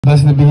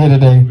Blessed to be here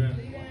today.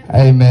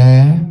 Hey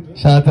man,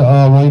 shout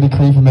out to Roy the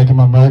Creek for making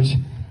my merch.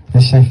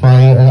 This shit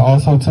fire. And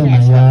also too,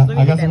 man, y'all,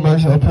 I got some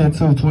merch up here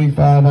too,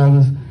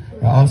 $25.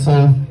 And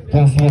also, you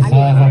can see a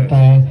size up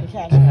there.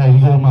 Then hey,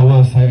 you go to my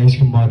website,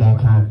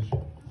 hgumbo.com.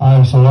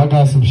 Alright, so I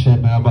got some shit,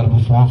 man. I'm about to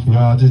perform for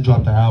y'all. I just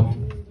dropped the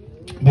album.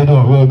 They're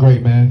doing real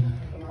great, man.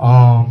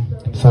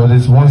 So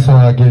there's one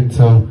song I get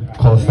into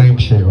called Same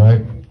Shit,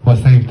 right? Well,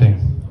 same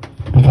thing.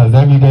 Because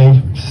every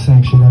day,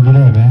 same shit every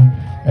day, man.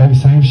 Every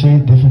same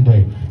shit, different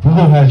day. We're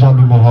gonna have y'all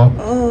be more hot.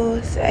 Oh,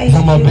 it's It's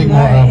on my Big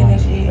More album.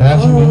 And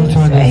that's when you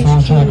turn that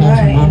soundtrack into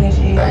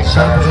more.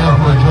 Shout out to him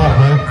for a drop,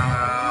 man.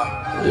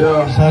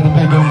 Yeah. Shout out to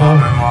Big Gumbo.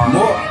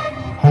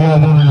 How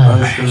y'all doing tonight?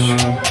 Make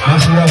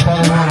sure y'all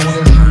follow me on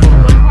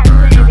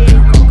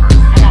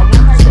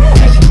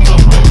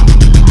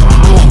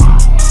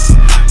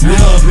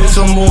Yeah, bitch,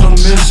 I'm on a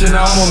mission.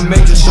 I'ma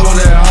make sure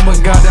that I'm a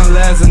goddamn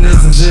last in this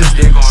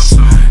existence.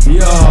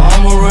 Yeah,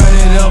 I'ma run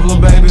it up,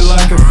 little baby,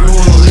 like a fuel.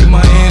 Leave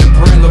my hand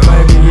print, little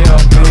baby, yeah,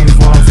 paying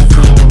for some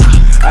fuel.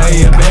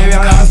 Hey, yeah, baby,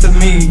 I'm nice to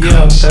meet,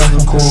 yeah,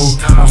 that's cool.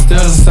 I'm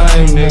still the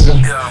same nigga,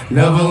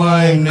 never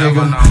lame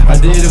nigga. I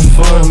did it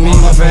for me,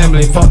 my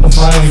family, fuck the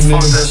flame,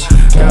 nigga.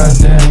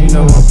 Goddamn, you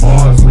know what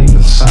boys leave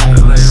the same.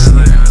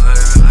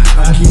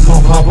 I keep on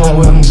pop up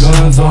with them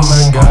guns on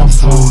my God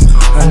food.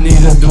 I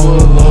need to do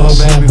a love,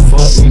 baby,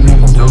 fuck me,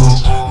 nigga, do.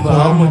 But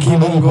I'ma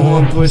keep on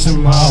going, pushing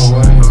my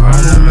way.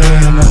 I'm the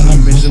man, I'm the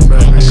mission,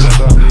 baby, yes,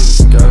 I need to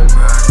skirt.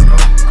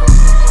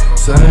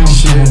 Same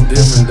shit,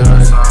 different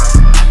day.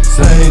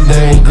 Same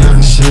day,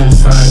 different shit,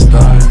 same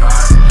thing.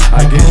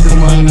 I get the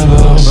money, the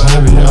love,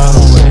 baby, all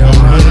the way. I'm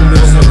running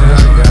this, and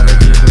I gotta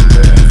get them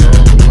bands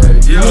all the way.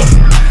 Yeah,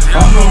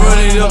 I'ma run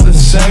it up the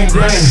same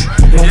day.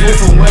 In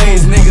different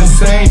ways, nigga,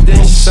 same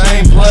dish,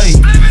 same plate.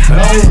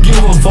 I don't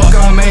give a fuck,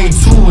 I made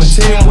 2 or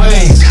 10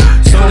 ways.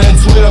 So that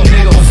 12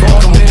 nigga,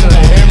 fuck them in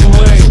every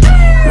way.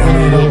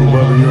 Run it over,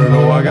 brother, you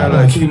know I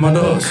gotta keep my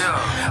ducks.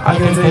 I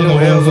can't take no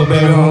L's, oh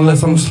baby,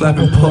 unless I'm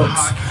slapping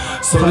pucks.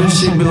 So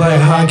this shit be like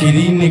hockey,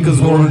 these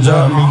niggas wanna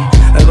drop me.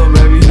 Hey, little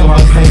baby, you know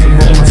I can't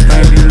roll my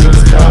stank, these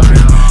niggas copy.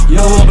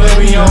 Yo, little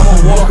baby,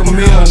 I'ma walk a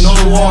meal, no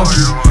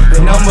walkie.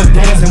 And I'ma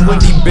dancing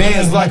with these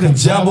bands like a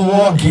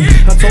Jabberwocky.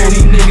 I told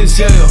these niggas,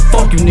 yeah,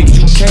 fuck you niggas,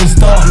 you can't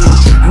stop me.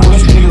 And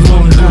what you niggas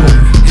wanna do?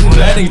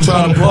 That nigga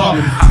tryna pop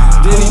me.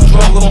 Then he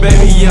drunk, little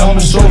baby, yeah,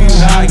 I'ma show you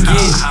how I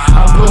get.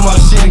 I put my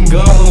shit in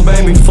gun, little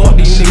baby, fuck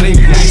these niggas, they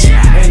bitch.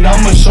 And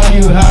I'ma show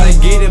you how to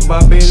get it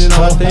by being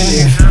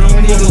authentic. These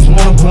niggas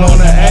wanna put on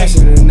the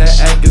action, and that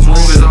act is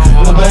real.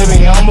 Little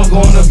baby, I'ma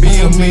gonna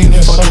be a million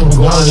fucking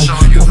regardless.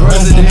 The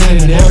president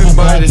and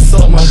everybody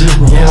suck my dick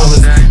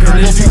regardless.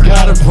 And if you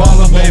got a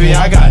problem, baby,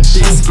 I got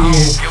this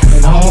kid.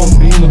 And I don't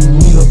be the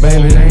leader,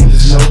 baby, they ain't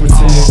just no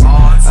pretend.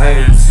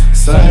 Hey,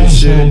 same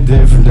shit,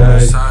 different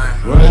day.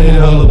 Run it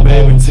up, little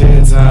baby,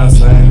 10 times,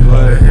 same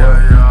play.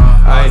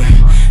 Hey,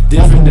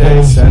 different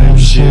day, same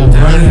shit.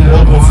 Run it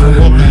up until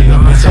the meal,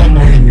 bitch, I'm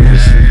on the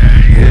mission.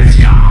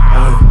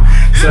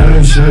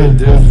 Same shit,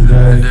 different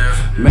day.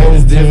 Made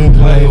this different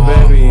play,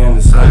 baby, in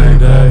the same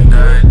day.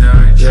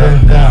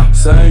 Yeah,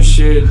 same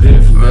shit,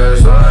 different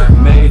day.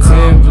 Made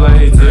 10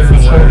 plays,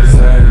 different way,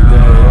 same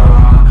day.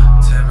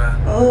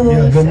 Oh,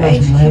 Yeah, good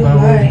it's much, man, by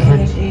Roy the Creek.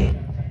 energy.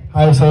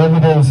 Alright, so every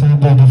day, same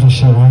day, different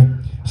shit, right?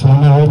 So no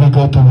matter what we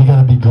go through, we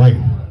gotta be great.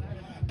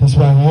 That's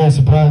why here,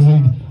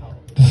 surprisingly,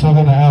 the song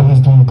on the album is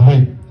doing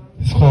great.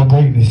 It's called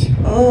Greatness.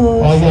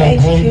 Oh, yeah,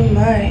 it's great. HQ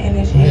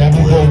energy. Yeah,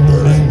 every day,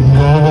 we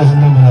always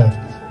remember that.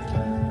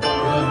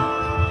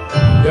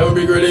 Yeah, we'll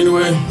be great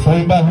anyway. So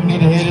anybody who need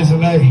to hear this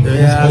tonight?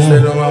 Yeah, I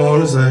said what I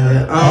wanna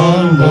say.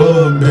 I'm a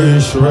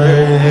bitch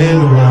right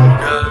anyway.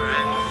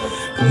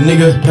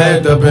 Niggas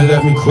packed up and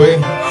left me quick.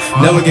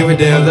 Never give a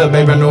damn, look,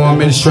 baby, I know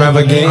I'm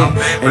extravagant.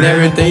 And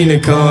everything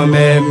that come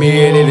at me,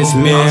 it is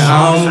me.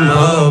 I'm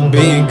a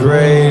big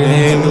great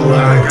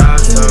anyway.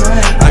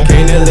 I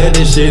can't let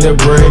this shit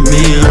break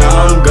me.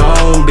 I'm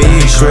gon' be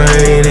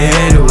straight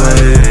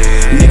anyway.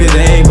 Niggas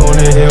ain't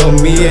gonna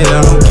help me, and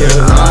I don't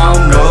care.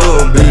 I'm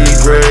gon' be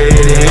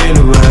great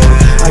anyway.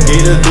 I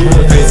get it through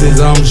the faces,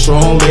 I'm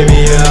strong,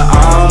 baby, yeah.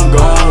 I'm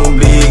gon'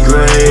 be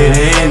great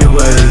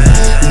anyway.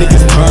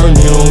 Niggas turn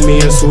on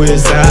me and switch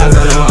sides,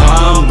 I know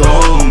I'm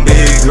gon' be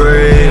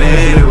great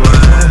anyway.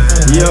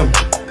 Yeah,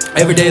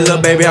 every day,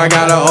 little baby, I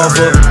got an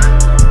offer.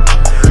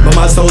 But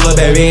my soul, little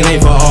baby, it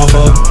ain't for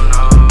offer.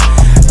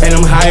 And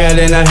I'm higher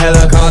than a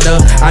helicopter.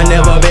 I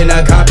never been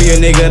a copy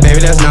of nigga, baby,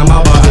 that's not my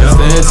body.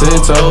 Stand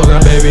 10 toes, now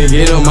baby,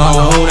 get on my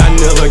own. I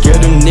never kill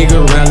them niggas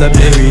around the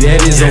baby,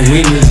 that is a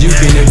weakness. You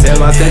finna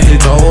tell my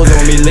 10 toes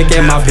on me, look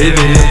at my pivot,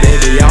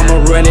 baby.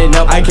 I'ma run it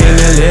up, I can't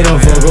let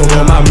them fuck up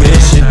on my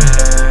mission.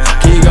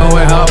 Keep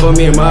going hard for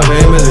me and my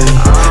family.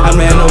 I'm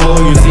animal,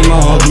 you see my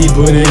heart, he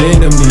put it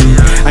into me.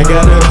 I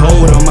got a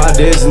hold on my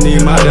destiny,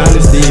 my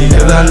dynasty.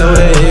 Cause I know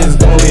that it's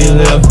gonna be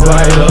left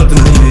right up to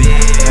me.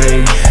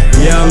 Hey,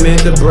 yeah, I'm at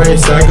the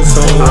brace, I can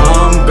so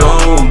I'm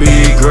gon'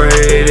 be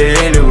great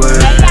anyway.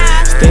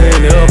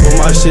 Stand up for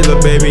my shit, little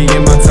baby,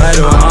 in my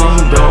title.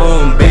 I'm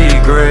gon' be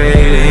great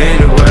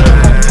anyway.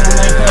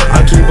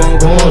 I keep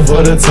on going enough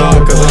for the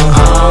talk, cause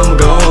I'm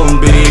gon'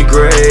 be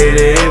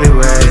great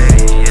anyway.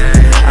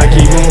 I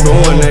keep on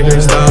going, they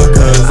can't stop,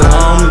 cause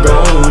I'm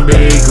gon'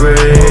 be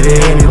great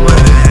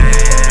anyway.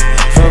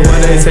 Fuck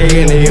what they say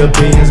in their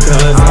opinions,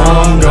 cause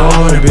I'm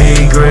gonna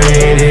be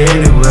great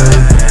anyway.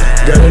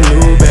 Got a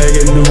new bag,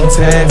 a new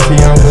taxi,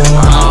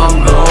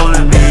 I'm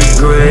gonna be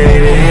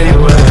great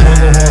anyway.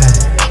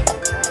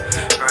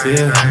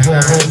 Yeah,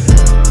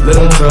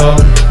 little talk,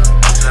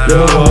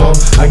 little walk,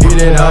 I get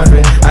it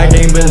often. I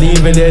can't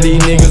believe it that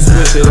these niggas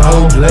switch it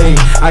whole play.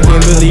 I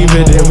can't believe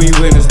it that we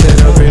wouldn't stand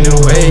up in the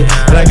way.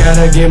 But I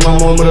gotta get my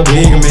mom with a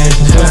big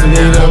mansion. Just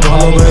need up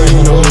all over,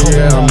 you know,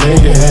 yeah, I'll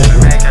make it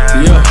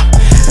happen. Yeah,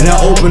 and I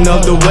open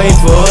up the way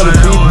for other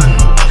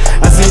people.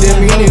 I see them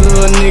any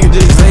little nigga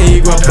just say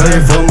he gon' play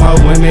for my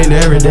women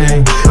every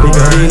day.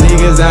 Because these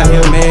niggas out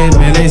here, man,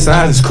 they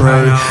side is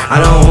crazy.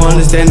 I don't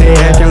understand they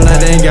acting like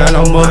they ain't got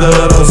no mother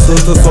or no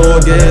sister. So I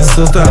guess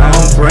sister,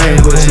 I'm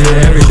praying for shit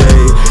every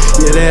day.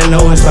 Yeah, they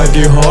know it's like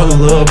it hard,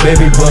 little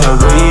baby, but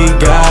we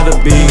gotta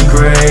be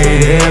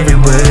great every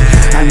day.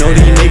 I know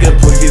these niggas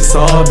put it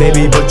soft,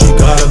 baby, but you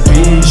gotta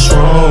be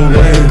strong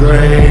and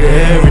great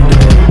every day.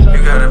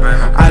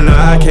 I know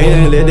I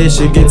can't let this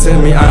shit get to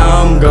me.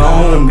 I'm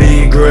gonna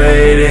be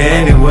great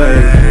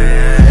anyway.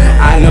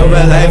 I know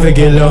that life will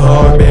get a little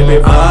hard,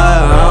 baby, but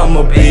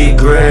I'ma be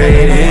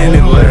great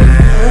anyway.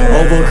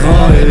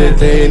 Overcome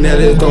anything that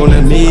is thrown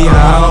at me.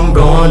 I'm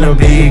gonna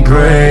be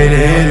great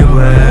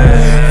anyway.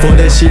 For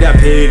that shit I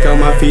pick on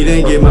my feet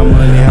and get my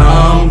money,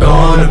 I'm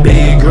gonna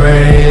be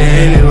great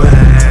anyway.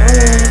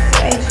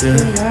 Yeah.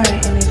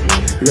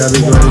 You gotta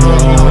be great in your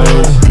own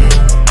ways.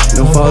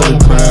 Don't follow the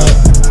crowd.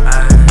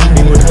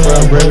 Be with the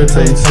crowd,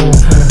 gravitate to,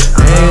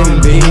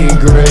 and be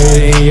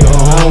great in your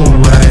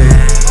own way.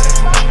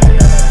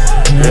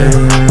 Yeah,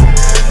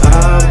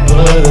 I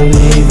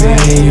believe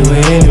in you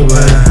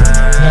anyway.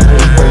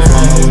 Pray for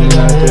my women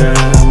out there.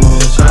 I'm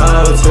gonna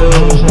try to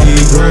be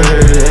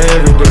great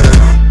every day.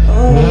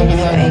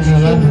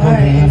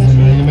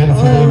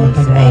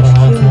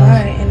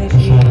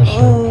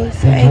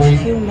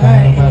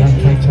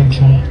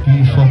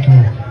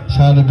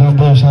 Shout out to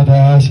Gumbo, shout out to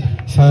Ash,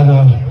 shout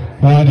out to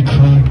Roy the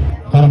Crew.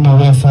 Go to my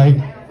website,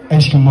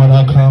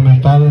 hqmore.com,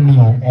 and follow me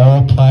on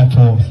all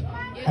platforms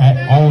at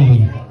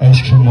only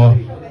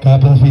hqmore.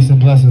 God bless, peace, and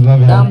blessings.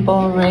 Love you.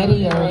 Gumbo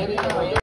Radio.